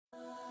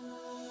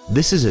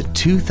This is a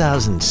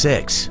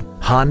 2006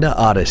 Honda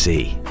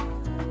Odyssey.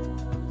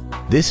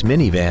 This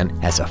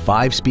minivan has a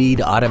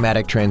 5-speed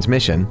automatic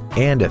transmission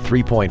and a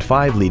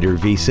 3.5-liter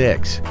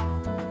V6.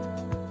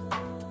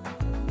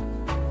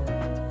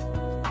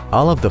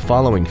 All of the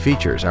following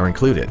features are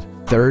included: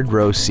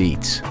 third-row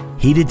seats,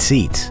 heated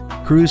seats,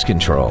 cruise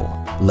control,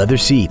 leather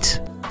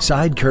seats,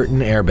 side curtain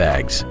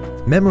airbags,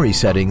 memory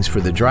settings for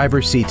the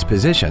driver's seat's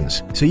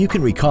positions so you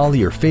can recall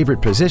your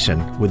favorite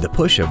position with the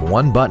push of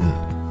one button,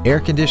 air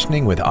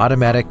conditioning with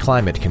automatic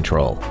climate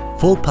control,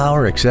 full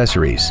power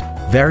accessories,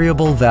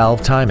 variable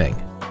valve timing,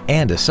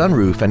 and a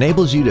sunroof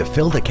enables you to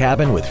fill the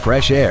cabin with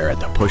fresh air at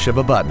the push of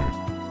a button.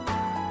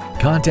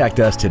 Contact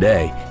us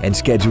today and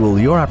schedule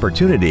your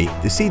opportunity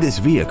to see this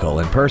vehicle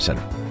in person.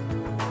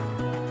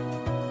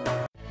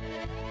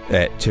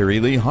 At Terry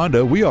Lee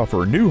Honda, we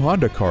offer new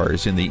Honda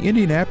cars in the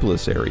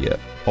Indianapolis area,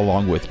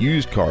 along with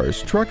used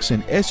cars, trucks,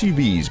 and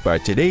SUVs by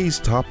today's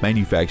top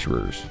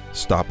manufacturers.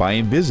 Stop by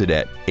and visit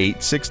at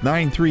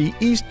 8693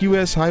 East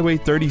US Highway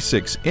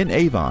 36 in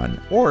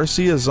Avon, or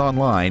see us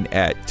online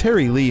at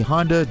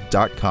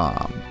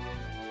terryleehonda.com.